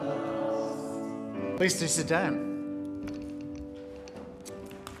Please do sit down.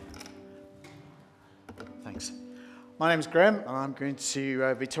 Thanks. My name's Graham, and I'm going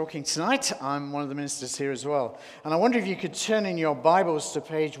to be talking tonight. I'm one of the ministers here as well. And I wonder if you could turn in your Bibles to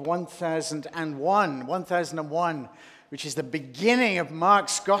page 1001, which is the beginning of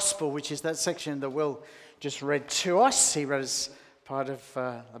Mark's Gospel, which is that section that Will just read to us. He read as part of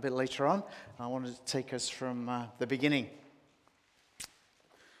a bit later on. I wanted to take us from the beginning.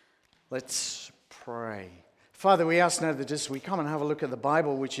 Let's pray. Father, we ask now that as we come and have a look at the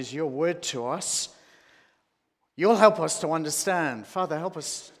Bible, which is your word to us, you'll help us to understand. Father, help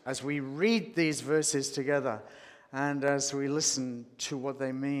us as we read these verses together and as we listen to what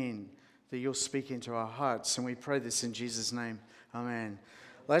they mean, that you'll speak into our hearts. And we pray this in Jesus' name. Amen.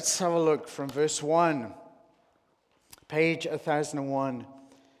 Let's have a look from verse 1, page 1001.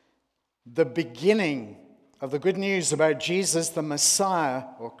 The beginning of the good news about Jesus, the Messiah,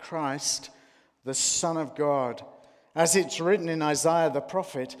 or Christ, the Son of God. As it's written in Isaiah the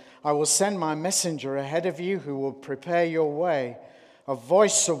prophet, I will send my messenger ahead of you who will prepare your way. A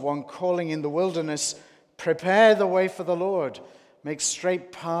voice of one calling in the wilderness, prepare the way for the Lord, make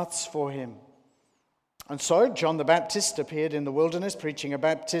straight paths for him. And so John the Baptist appeared in the wilderness, preaching a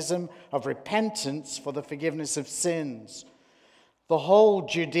baptism of repentance for the forgiveness of sins. The whole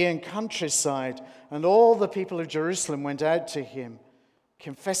Judean countryside and all the people of Jerusalem went out to him.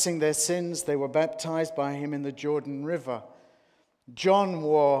 Confessing their sins, they were baptized by him in the Jordan River. John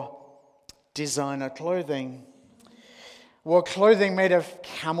wore clothing made of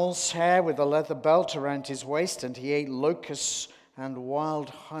camel's hair with a leather belt around his waist, and he ate locusts and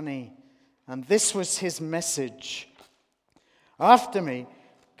wild honey. And this was his message. After me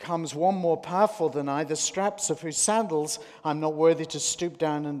comes one more powerful than I, the straps of whose sandals I'm not worthy to stoop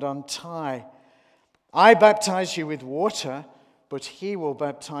down and untie. I baptize you with water, but he will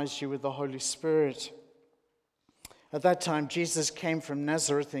baptize you with the Holy Spirit. At that time, Jesus came from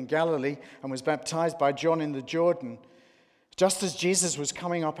Nazareth in Galilee and was baptized by John in the Jordan. Just as Jesus was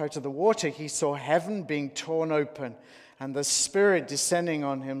coming up out of the water, he saw heaven being torn open and the Spirit descending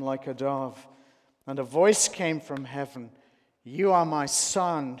on him like a dove. And a voice came from heaven, "You are my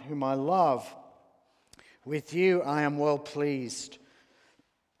Son, whom I love. With you I am well pleased."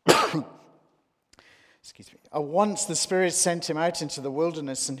 Excuse me. Once the Spirit sent him out into the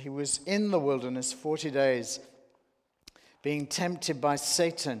wilderness, and he was in the wilderness 40 days, being tempted by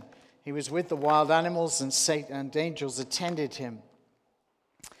Satan. He was with the wild animals, and angels attended him.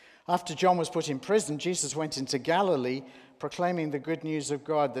 After John was put in prison, Jesus went into Galilee, proclaiming the good news of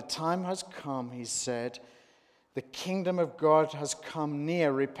God. The time has come, he said. The kingdom of God has come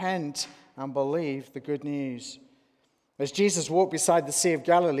near. Repent and believe the good news. As Jesus walked beside the Sea of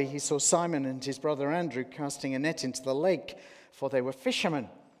Galilee, he saw Simon and his brother Andrew casting a net into the lake, for they were fishermen.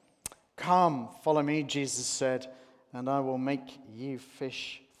 "Come, follow me," Jesus said, "and I will make you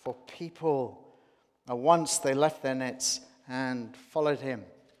fish for people." At once they left their nets and followed him.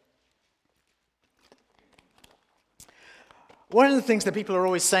 One of the things that people are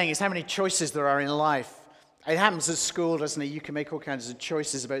always saying is how many choices there are in life. It happens at school, doesn't it? You can make all kinds of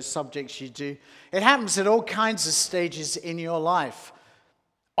choices about subjects you do. It happens at all kinds of stages in your life.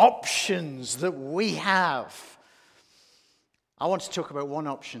 Options that we have. I want to talk about one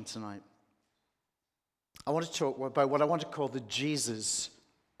option tonight. I want to talk about what I want to call the Jesus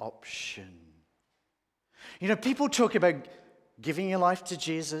option. You know, people talk about giving your life to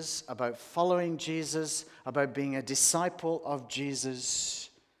Jesus, about following Jesus, about being a disciple of Jesus.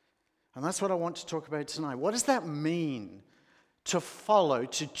 And that's what I want to talk about tonight. What does that mean to follow,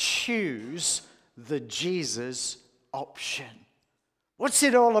 to choose the Jesus option? What's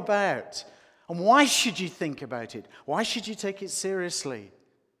it all about? And why should you think about it? Why should you take it seriously?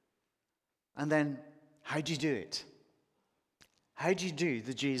 And then, how do you do it? How do you do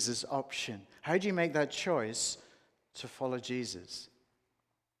the Jesus option? How do you make that choice to follow Jesus?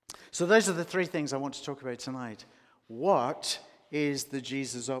 So those are the three things I want to talk about tonight. What is the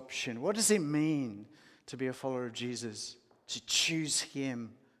Jesus option? What does it mean to be a follower of Jesus, to choose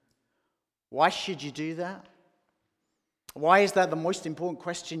him? Why should you do that? Why is that the most important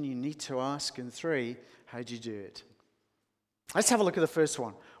question you need to ask? And three, how do you do it? Let's have a look at the first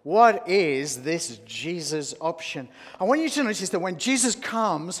one. What is this Jesus option? I want you to notice that when Jesus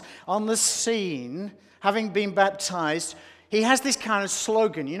comes on the scene, having been baptized, he has this kind of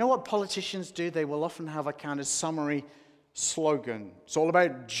slogan. You know what politicians do? They will often have a kind of summary slogan. It's all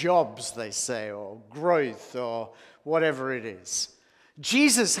about jobs, they say, or growth, or whatever it is.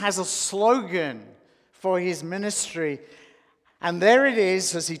 Jesus has a slogan for his ministry, and there it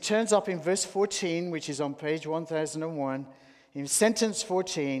is as he turns up in verse 14, which is on page 1001. In sentence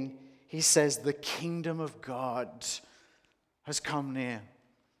 14, he says, the kingdom of God has come near.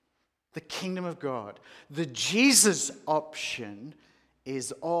 The kingdom of God. The Jesus option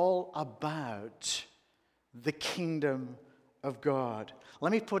is all about the kingdom of God.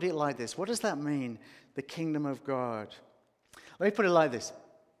 Let me put it like this. What does that mean, the kingdom of God? Let me put it like this.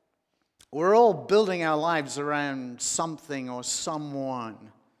 We're all building our lives around something or someone.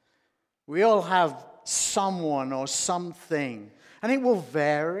 We all have someone or something. And it will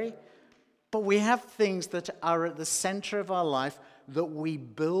vary, but we have things that are at the center of our life that we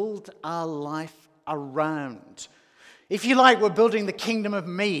build our life around. If you like, we're building the kingdom of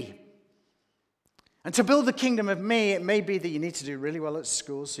me. And to build the kingdom of me, it may be that you need to do really well at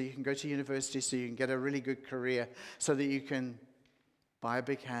school so you can go to university, so you can get a really good career, so that you can buy a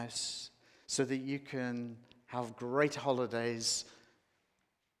big house, so that you can have great holidays.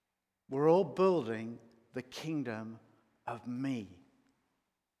 We're all building the kingdom of me.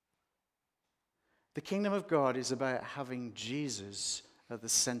 The kingdom of God is about having Jesus at the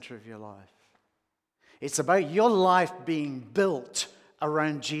center of your life. It's about your life being built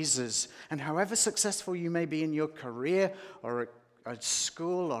around Jesus. And however successful you may be in your career or at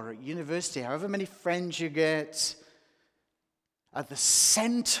school or at university, however many friends you get, at the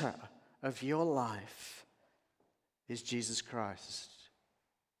center of your life is Jesus Christ.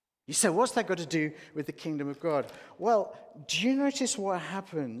 You say, what's that got to do with the kingdom of God? Well, do you notice what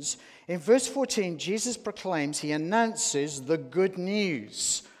happens? In verse 14, Jesus proclaims, he announces the good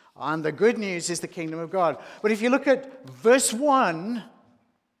news. And the good news is the kingdom of God. But if you look at verse 1,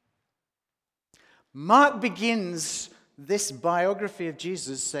 Mark begins this biography of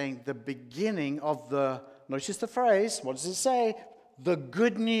Jesus saying the beginning of the, notice the phrase, what does it say? The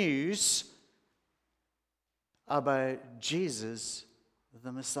good news about Jesus,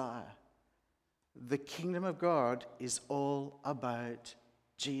 the Messiah. The kingdom of God is all about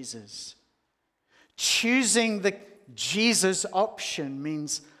Jesus. Choosing the Jesus option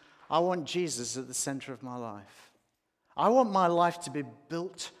means I want Jesus at the center of my life. I want my life to be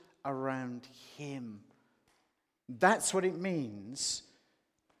built around him. That's what it means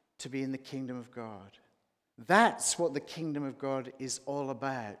to be in the kingdom of God. That's what the kingdom of God is all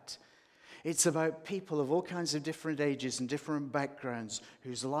about. It's about people of all kinds of different ages and different backgrounds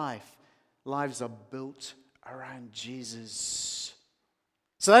whose lives are built around Jesus.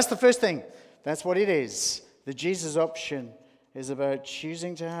 So that's the first thing. That's what it is. The Jesus option is about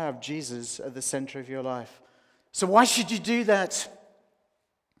choosing to have Jesus at the center of your life. So why should you do that?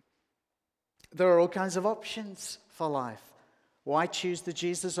 There are all kinds of options for life. Why choose the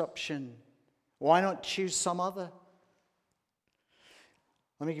Jesus option? Why not choose some other?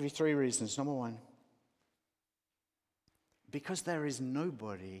 Let me give you 3 reasons. Number 1, because there is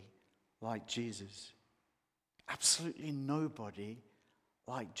nobody like Jesus. Absolutely nobody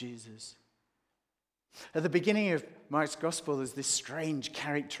like Jesus. At the beginning of Mark's gospel, there's this strange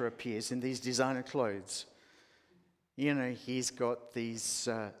character appears in these designer clothes. You know, he's got these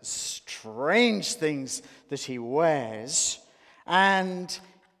strange things that he wears, and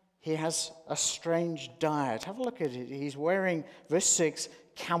he has a strange diet. Have a look at it. He's wearing, verse 6,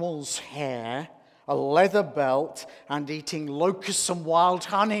 camel's hair, a leather belt, and eating locusts and wild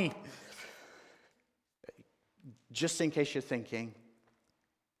honey. Just in case you're thinking,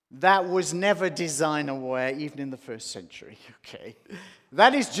 that was never designer wear, even in the first century, okay?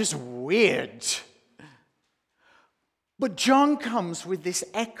 That is just weird. But John comes with this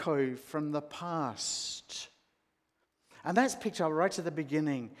echo from the past. And that's picked up right at the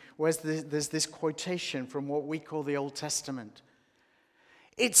beginning, where there's this quotation from what we call the Old Testament.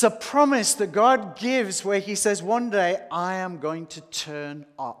 It's a promise that God gives where he says, one day I am going to turn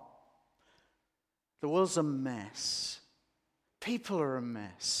up. The world's a mess. People are a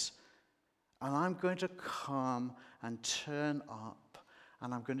mess. And I'm going to come and turn up,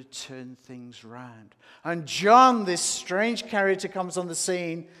 and I'm going to turn things round. And John, this strange character, comes on the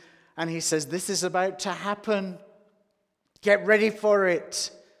scene, and he says, this is about to happen. Get ready for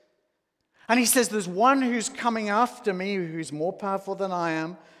it. And he says, there's one who's coming after me who's more powerful than I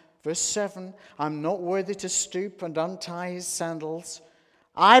am. Verse 7, I'm not worthy to stoop and untie his sandals.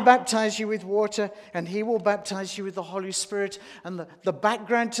 I baptize you with water, and he will baptize you with the Holy Spirit. And the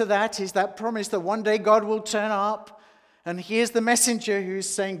background to that is that promise that one day God will turn up. And here's the messenger who's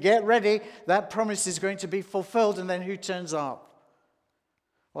saying, get ready. That promise is going to be fulfilled. And then who turns up?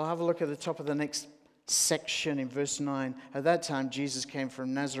 Well, have a look at the top of the next section in verse 9. At that time, Jesus came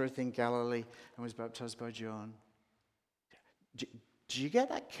from Nazareth in Galilee and was baptized by John. Do you get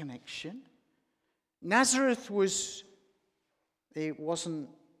that connection? Nazareth it wasn't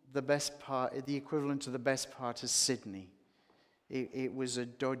the best part, the equivalent to the best part of Sydney. it was a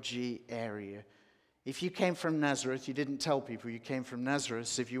dodgy area. If you came from Nazareth, you didn't tell people you came from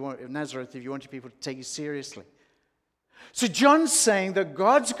Nazareth if you wanted people to take you seriously. So John's saying that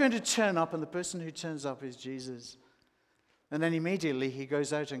God's going to turn up, and the person who turns up is Jesus. And then immediately he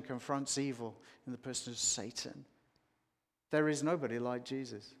goes out and confronts evil in the person of Satan. There is nobody like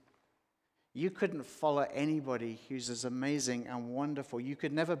Jesus. You couldn't follow anybody who's as amazing and wonderful. You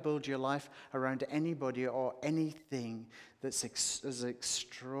could never build your life around anybody or anything that's as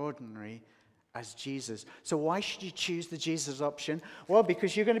extraordinary as Jesus. So why should you choose the Jesus option? Well,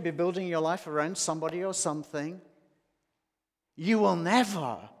 because you're going to be building your life around somebody or something. You will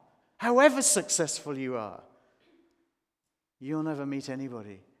never, however successful you are, you'll never meet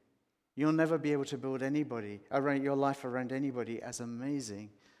anybody. You'll never be able to build anybody around your life around anybody as amazing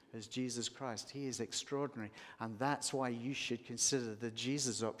as Jesus Christ. He is extraordinary. And that's why you should consider the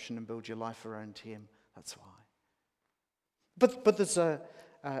Jesus option and build your life around him. That's why. But there's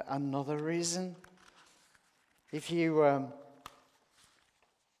another reason. If you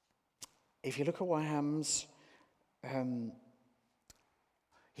look at what happens,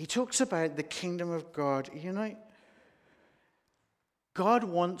 he talks about the kingdom of God. You know, God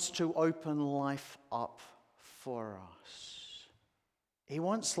wants to open life up for us. He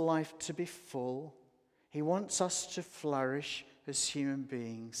wants life to be full. He wants us to flourish as human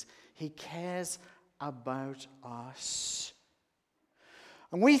beings. He cares about us.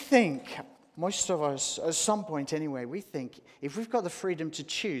 And we think, most of us, at some point anyway, we think if we've got the freedom to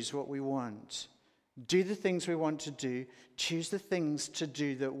choose what we want, do the things we want to do, choose the things to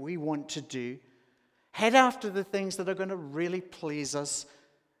do that we want to do, head after the things that are going to really please us,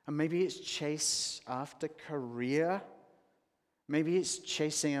 and maybe it's chase after career, maybe it's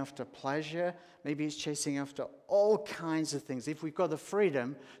chasing after pleasure, maybe it's chasing after all kinds of things. If we've got the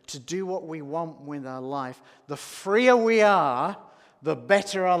freedom to do what we want with our life, the freer we are, the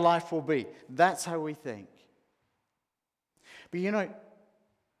better our life will be. That's how we think. But you know,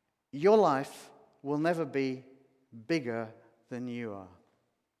 your life will never be bigger than you are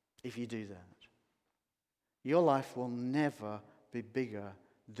if you do that. Your life will never be bigger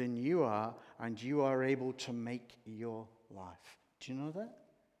than you are, and you are able to make your life. Do you know that?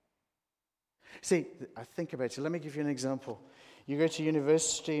 See, I think about it. Let me give you an example. You go to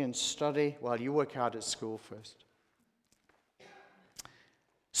university and study. Well, you work hard at school first.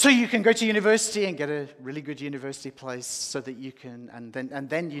 So you can go to university and get a really good university place so that you can, and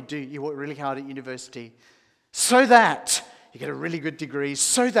then you work really hard at university so that you get a really good degree,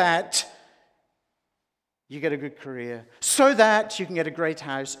 so that you get a good career, so that you can get a great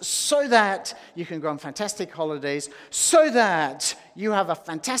house, so that you can go on fantastic holidays, so that you have a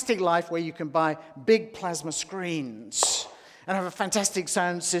fantastic life where you can buy big plasma screens and have a fantastic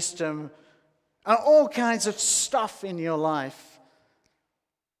sound system and all kinds of stuff in your life.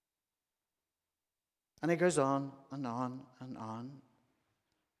 And it goes on and on and on,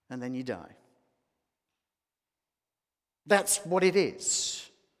 and then you die. That's what it is.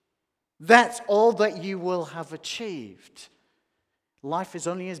 That's all that you will have achieved. Life is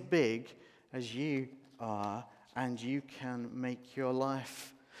only as big as you are, and you can make your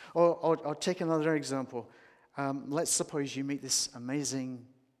life. Or take another example. Let's suppose you meet this amazing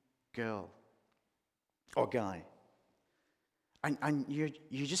girl or guy, and you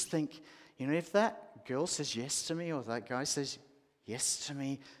just think, you know, if that girl says yes to me or that guy says yes to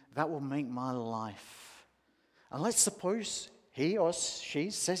me, that will make my life. And let's suppose he or she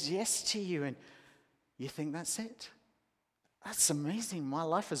says yes to you and you think that's it. That's amazing. My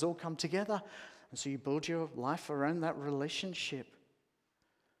life has all come together. And so you build your life around that relationship.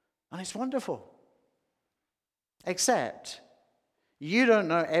 And it's wonderful. Except you don't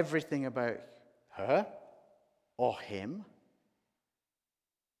know everything about her or him.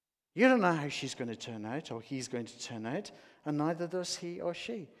 You don't know how she's going to turn out or he's going to turn out, and neither does he or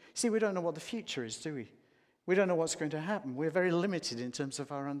she. See, we don't know what the future is, do we? We don't know what's going to happen. We're very limited in terms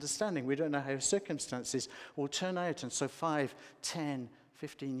of our understanding. We don't know how circumstances will turn out, and so 5, 10,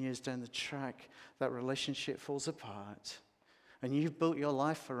 15 years down the track, that relationship falls apart. And you've built your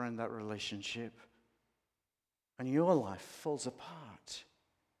life around that relationship, and your life falls apart.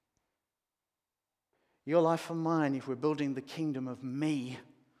 Your life and mine, if we're building the kingdom of me,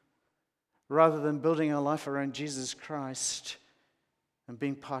 rather than building our life around Jesus Christ and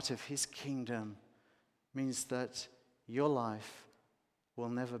being part of his kingdom, means that your life will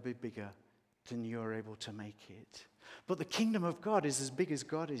never be bigger than you're able to make it. But the kingdom of God is as big as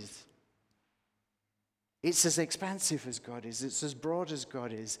God is. It's as expansive as God is. It's as broad as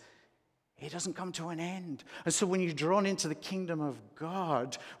God is. It doesn't come to an end. And so when you're drawn into the kingdom of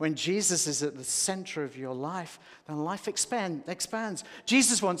God, when Jesus is at the center of your life, then life expands.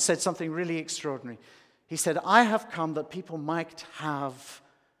 Jesus once said something really extraordinary. He said, I have come that people might have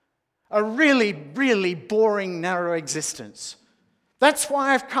a really, really boring, narrow existence. That's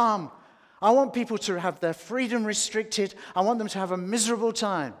why I've come. I want people to have their freedom restricted. I want them to have a miserable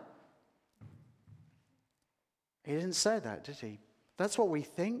time. He didn't say that, did he? That's what we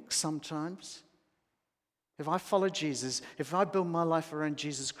think sometimes. If I follow Jesus, if I build my life around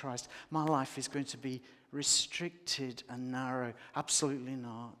Jesus Christ, my life is going to be restricted and narrow. Absolutely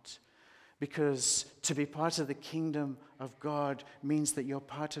not. Because to be part of the kingdom of God means that you're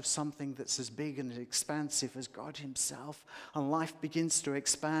part of something that's as big and expansive as God himself. And life begins to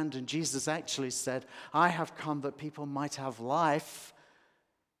expand. And Jesus actually said, I have come that people might have life.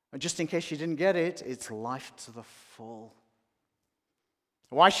 And just in case you didn't get it, it's life to the full.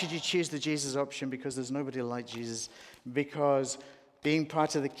 Why should you choose the Jesus option? Because there's nobody like Jesus. Because being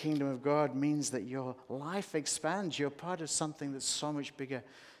part of the kingdom of God means that your life expands. You're part of something that's so much bigger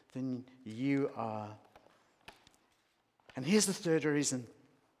than you are. And here's the third reason.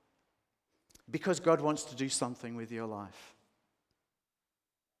 Because God wants to do something with your life.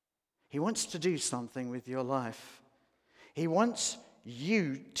 He wants to do something with your life. He wants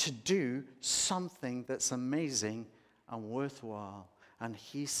you to do something that's amazing and worthwhile. And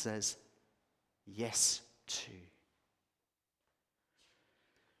he says, yes to.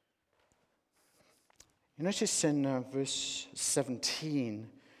 You notice in verse 17,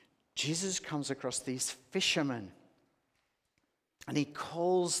 Jesus comes across these fishermen. And he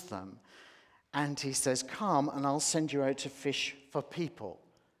calls them. And he says, come and I'll send you out to fish for people.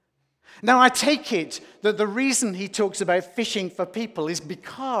 Now I take it that the reason he talks about fishing for people is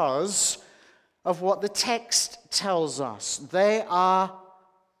because of what the text tells us. They are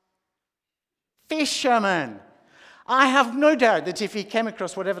fishermen. I have no doubt that if he came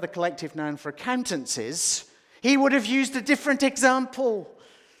across whatever the collective noun for accountants is, he would have used a different example.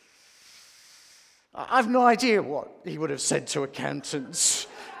 I've no idea what he would have said to accountants.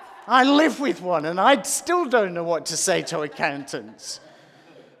 I live with one and I still don't know what to say to accountants.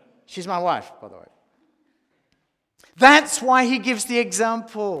 She's my wife, by the way. That's why he gives the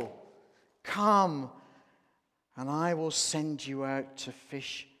example. Come, and I will send you out to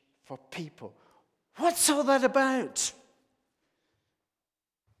fish for people. What's all that about?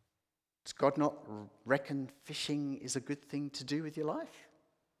 Does God not reckon fishing is a good thing to do with your life?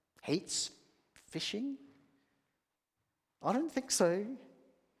 Hates fishing? I don't think so.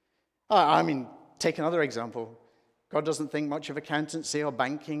 I mean, take another example. God doesn't think much of accountancy or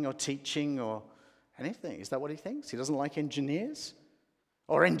banking or teaching or anything. Is that what he thinks? He doesn't like engineers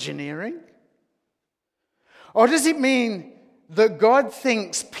or engineering? Or does it mean that God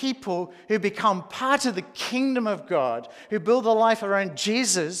thinks people who become part of the kingdom of God, who build a life around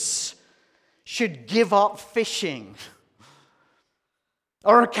Jesus, should give up fishing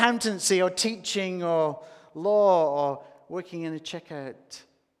or accountancy or teaching or law or working in a checkout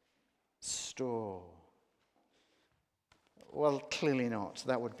store? Well, clearly not.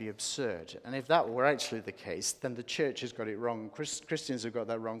 That would be absurd. And if that were actually the case, then the church has got it wrong. Christians have got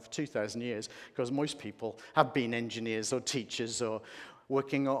that wrong for 2,000 years, because most people have been engineers or teachers or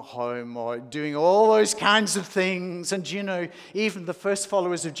working at home or doing all those kinds of things. And you know, even the first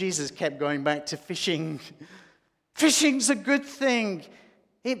followers of Jesus kept going back to fishing. Fishing's a good thing.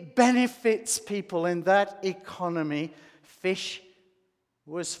 It benefits people in that economy. Fish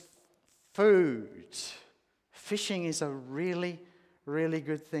was food. Fishing is a really, really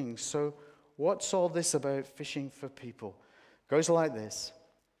good thing. So what's all this about fishing for people? It goes like this.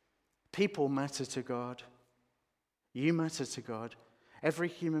 People matter to God. You matter to God. Every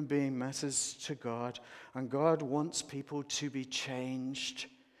human being matters to God. And God wants people to be changed.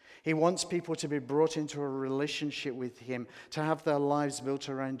 He wants people to be brought into a relationship with him, to have their lives built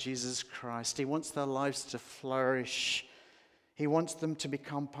around Jesus Christ. He wants their lives to flourish. He wants them to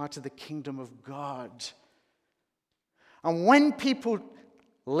become part of the kingdom of God. And when people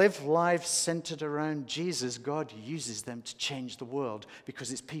live lives centered around Jesus, God uses them to change the world,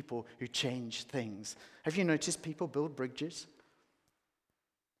 because it's people who change things. Have you noticed people build bridges?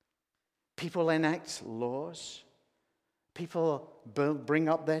 People enact laws. People bring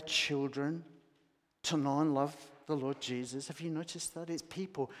up their children to know and love the Lord Jesus. Have you noticed that? It's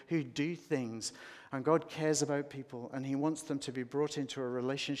people who do things. And God cares about people, and he wants them to be brought into a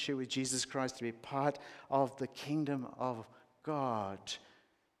relationship with Jesus Christ, to be part of the kingdom of God.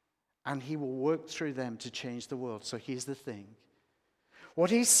 And he will work through them to change the world. So here's the thing. What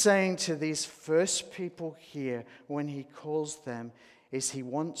he's saying to these first people here when he calls them is he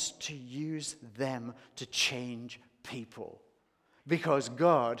wants to use them to change people. Because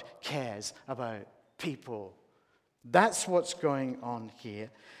God cares about people. That's what's going on here.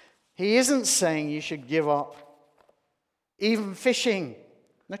 He isn't saying you should give up even fishing.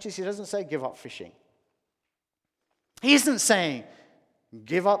 Notice he doesn't say give up fishing. He isn't saying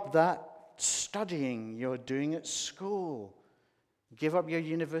give up that studying you're doing at school. Give up your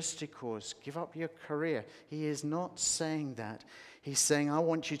university course. Give up your career. He is not saying that. He's saying, I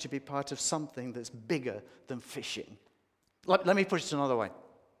want you to be part of something that's bigger than fishing. Let me put it another way.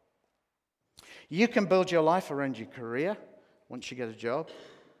 You can build your life around your career once you get a job,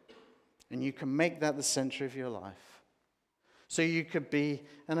 and you can make that the center of your life. So you could be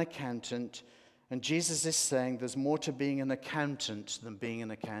an accountant, and Jesus is saying there's more to being an accountant than being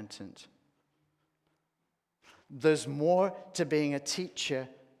an accountant. There's more to being a teacher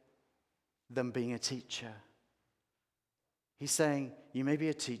than being a teacher. He's saying, you may be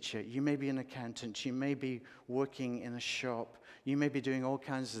a teacher, you may be an accountant, you may be working in a shop, you may be doing all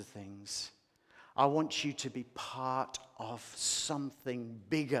kinds of things. I want you to be part of something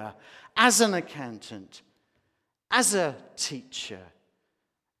bigger as an accountant, as a teacher,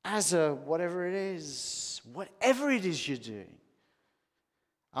 as a whatever it is you're doing.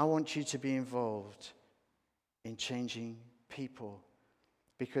 I want you to be involved in changing people.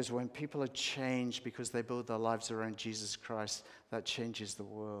 Because when people are changed because they build their lives around Jesus Christ, that changes the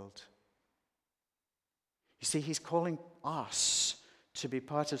world. You see, he's calling us to be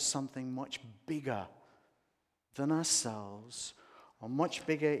part of something much bigger than ourselves, or much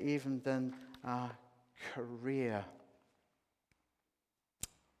bigger even than our career.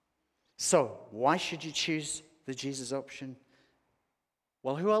 So, why should you choose the Jesus option?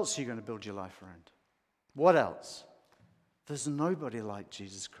 Well, who else are you going to build your life around? What else? There's nobody like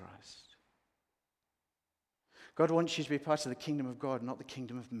Jesus Christ. God wants you to be part of the kingdom of God, not the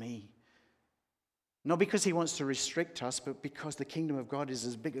kingdom of me. Not because he wants to restrict us, but because the kingdom of God is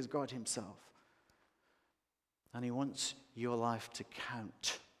as big as God himself. And he wants your life to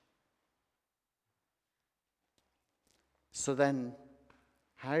count. So then,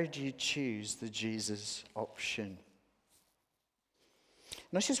 how do you choose the Jesus option?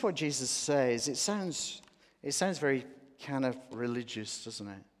 Notice what Jesus says. It sounds very kind of religious, doesn't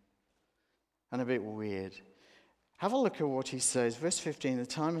it? And a bit weird. Have a look at what he says. Verse 15, the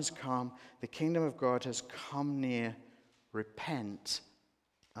time has come, the kingdom of God has come near. Repent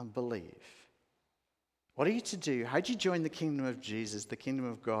and believe. What are you to do? How do you join the kingdom of Jesus, the kingdom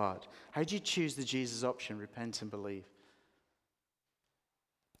of God? How do you choose the Jesus option, repent and believe?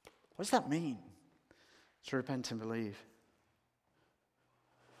 What does that mean, to repent and believe?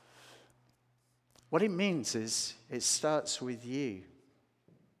 What it means is it starts with you.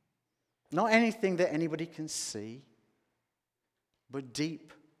 Not anything that anybody can see, but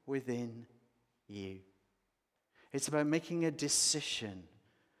deep within you. It's about making a decision.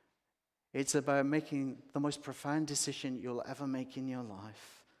 It's about making the most profound decision you'll ever make in your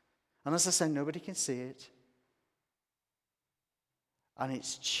life. And as I say, nobody can see it. And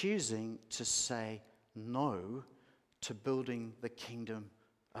it's choosing to say no to building the kingdom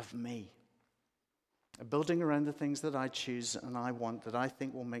of me. Building around the things that I choose and I want, that I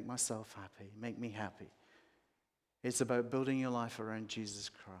think will make myself happy, make me happy. It's about building your life around Jesus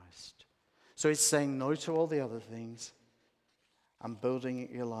Christ. So it's saying no to all the other things and building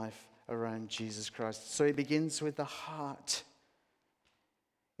your life around Jesus Christ. So it begins with the heart.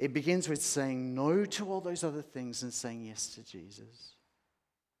 It begins with saying no to all those other things and saying yes to Jesus.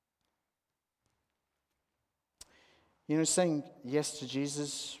 You know, saying yes to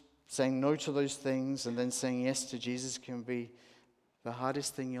Jesus, saying no to those things, and then saying yes to Jesus can be the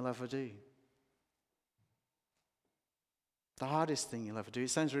hardest thing you'll ever do. The hardest thing you'll ever do. It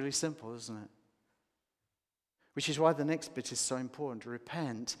sounds really simple, doesn't it? Which is why the next bit is so important.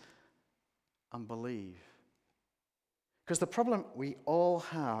 Repent and believe. Because the problem we all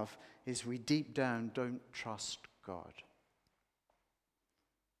have is we deep down don't trust God.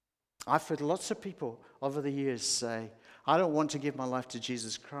 I've heard lots of people over the years say, I don't want to give my life to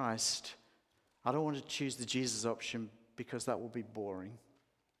Jesus Christ. I don't want to choose the Jesus option because that will be boring.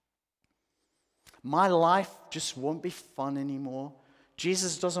 My life just won't be fun anymore.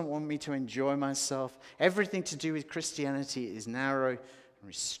 Jesus doesn't want me to enjoy myself. Everything to do with Christianity is narrow and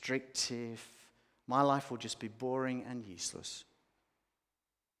restrictive. My life will just be boring and useless.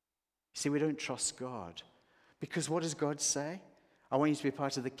 You see, we don't trust God. Because what does God say? I want you to be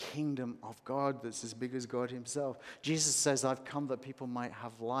part of the kingdom of God that's as big as God himself. Jesus says, I've come that people might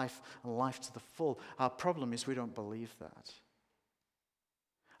have life and life to the full. Our problem is we don't believe that.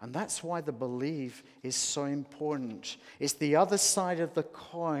 And that's why the believe is so important. It's the other side of the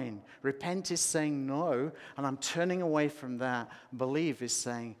coin. Repent is saying no, and I'm turning away from that. Believe is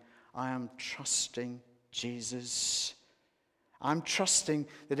saying, I am trusting Jesus. I'm trusting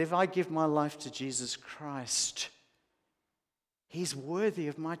that if I give my life to Jesus Christ, He's worthy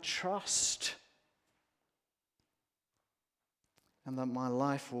of my trust. And that my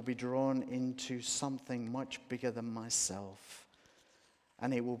life will be drawn into something much bigger than myself.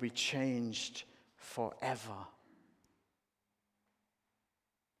 And it will be changed forever.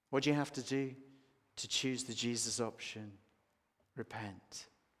 What do you have to do to choose the Jesus option? Repent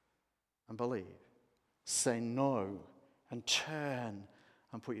and believe. Say no and turn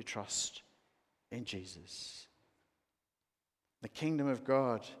and put your trust in Jesus. The kingdom of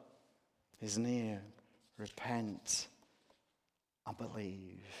God is near. Repent and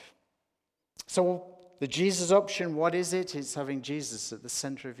believe. So the Jesus option, what is it? It's having Jesus at the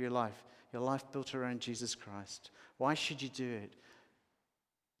center of your life built around Jesus Christ. Why should you do it?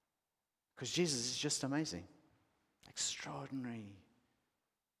 Because Jesus is just amazing, extraordinary.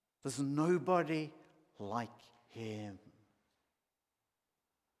 There's nobody like Him.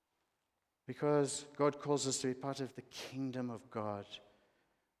 Because God calls us to be part of the kingdom of God,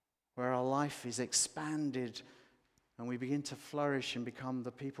 where our life is expanded and we begin to flourish and become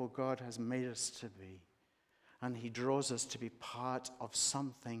the people God has made us to be. And He draws us to be part of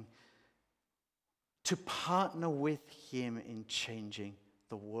something, to partner with Him in changing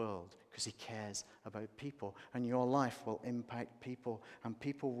the world, because He cares about people. And your life will impact people, and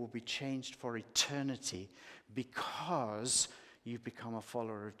people will be changed for eternity because you've become a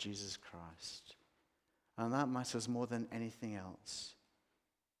follower of Jesus Christ. And that matters more than anything else.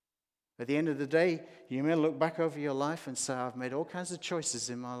 At the end of the day, you may look back over your life and say, I've made all kinds of choices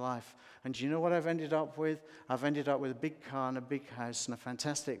in my life. And do you know what I've ended up with? I've ended up with a big car and a big house and a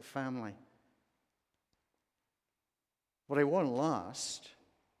fantastic family. But it won't last.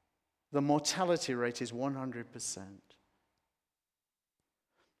 The mortality rate is 100%.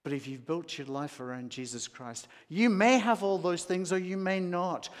 But if you've built your life around Jesus Christ, you may have all those things or you may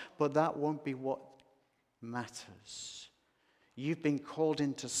not, but that won't be what matters. You've been called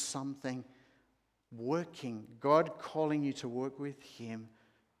into something working, God calling you to work with Him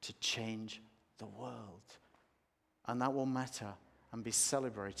to change the world. And that will matter and be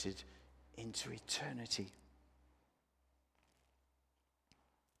celebrated into eternity.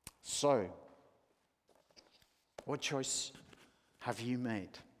 So, what choice have you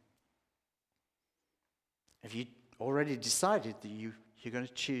made? Have you already decided that you're going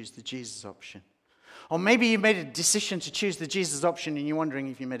to choose the Jesus option? Or maybe you made a decision to choose the Jesus option and you're wondering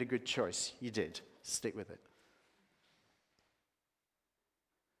if you made a good choice. You did. Stick with it.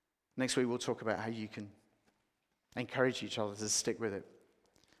 Next week we'll talk about how you can encourage each other to stick with it.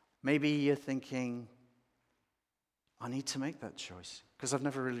 Maybe you're thinking, I need to make that choice because I've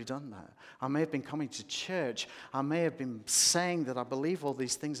never really done that. I may have been coming to church. I may have been saying that I believe all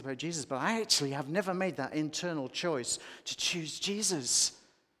these things about Jesus, but I actually have never made that internal choice to choose Jesus.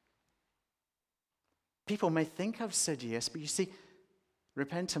 People may think I've said yes, but you see,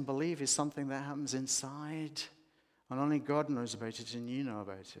 repent and believe is something that happens inside, and only God knows about it and you know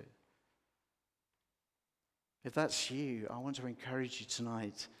about it. If that's you, I want to encourage you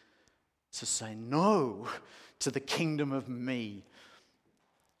tonight to say no to the kingdom of me.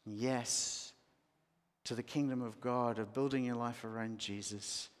 Yes to the kingdom of God, of building your life around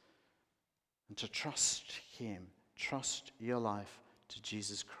Jesus, and to trust Him. Trust your life to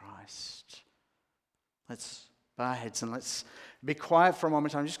Jesus Christ. Let's bow our heads and let's be quiet for a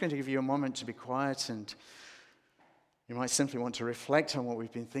moment. I'm just going to give you a moment to be quiet, and you might simply want to reflect on what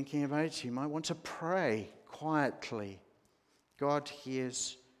we've been thinking about. You might want to pray quietly. God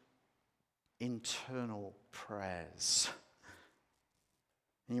hears internal prayers.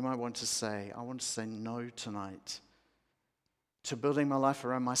 And you might want to say, I want to say no tonight to building my life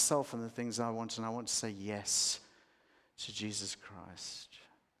around myself and the things I want, and I want to say yes to Jesus Christ.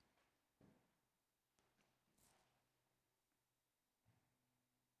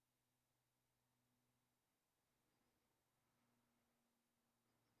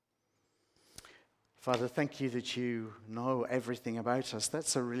 Father, thank you that you know everything about us.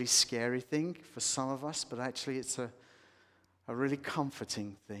 That's a really scary thing for some of us, but actually it's a really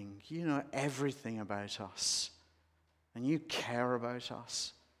comforting thing. You know everything about us, and you care about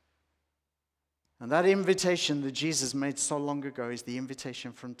us. And that invitation that Jesus made so long ago is the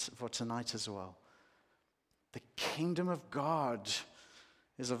invitation for tonight as well. The kingdom of God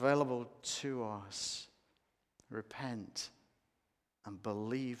is available to us. Repent and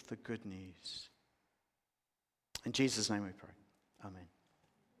believe the good news. In Jesus' name we pray. Amen.